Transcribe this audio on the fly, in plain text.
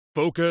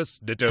focus,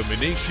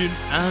 determination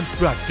and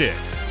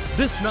practice.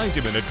 This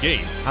 90-minute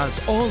game has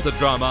all the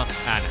drama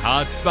and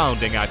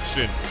heart-pounding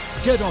action.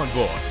 Get on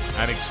board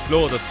and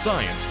explore the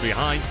science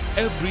behind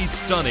every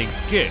stunning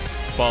kick,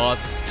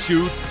 pass,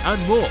 shoot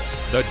and more.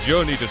 The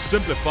journey to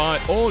simplify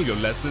all your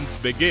lessons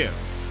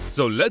begins.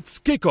 So let's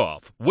kick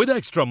off with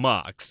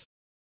Extramarks.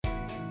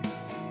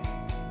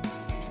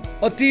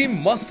 A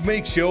team must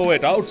make sure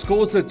it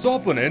outscores its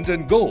opponent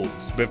in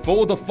goals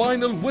before the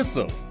final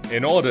whistle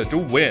in order to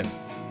win.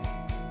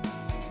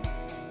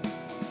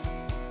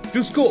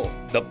 To score,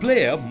 the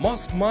player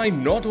must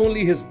mind not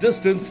only his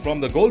distance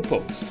from the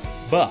goalpost,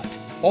 but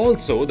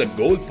also the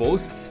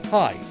goalpost's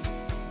height.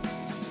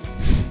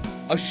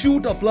 A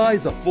shoot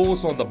applies a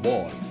force on the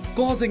ball,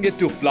 causing it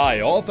to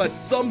fly off at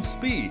some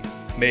speed,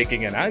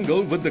 making an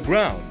angle with the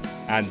ground.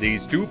 And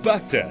these two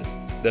factors,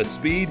 the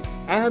speed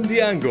and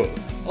the angle,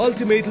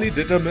 ultimately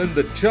determine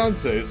the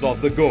chances of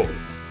the goal.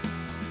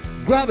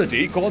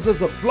 Gravity causes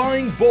the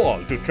flying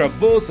ball to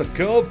traverse a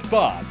curved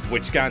path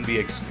which can be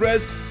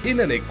expressed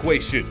in an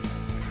equation.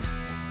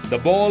 The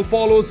ball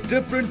follows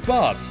different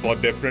paths for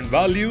different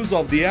values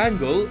of the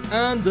angle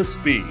and the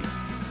speed.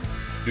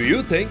 Do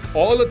you think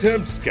all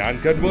attempts can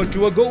convert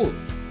to a goal?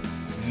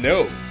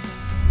 No.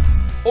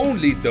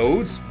 Only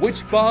those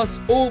which pass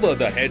over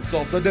the heads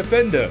of the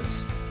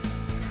defenders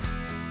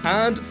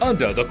and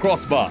under the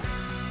crossbar.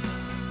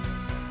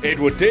 It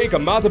would take a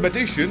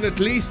mathematician at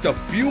least a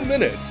few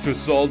minutes to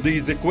solve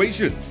these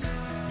equations.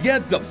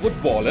 Yet the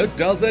footballer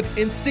does it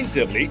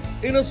instinctively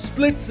in a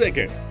split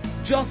second,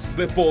 just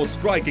before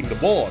striking the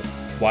ball,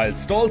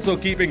 whilst also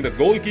keeping the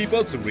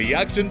goalkeeper's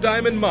reaction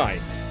time in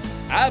mind.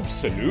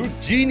 Absolute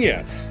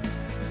genius!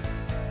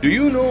 Do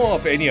you know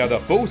of any other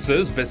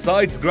forces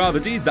besides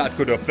gravity that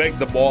could affect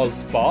the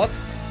ball's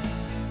path?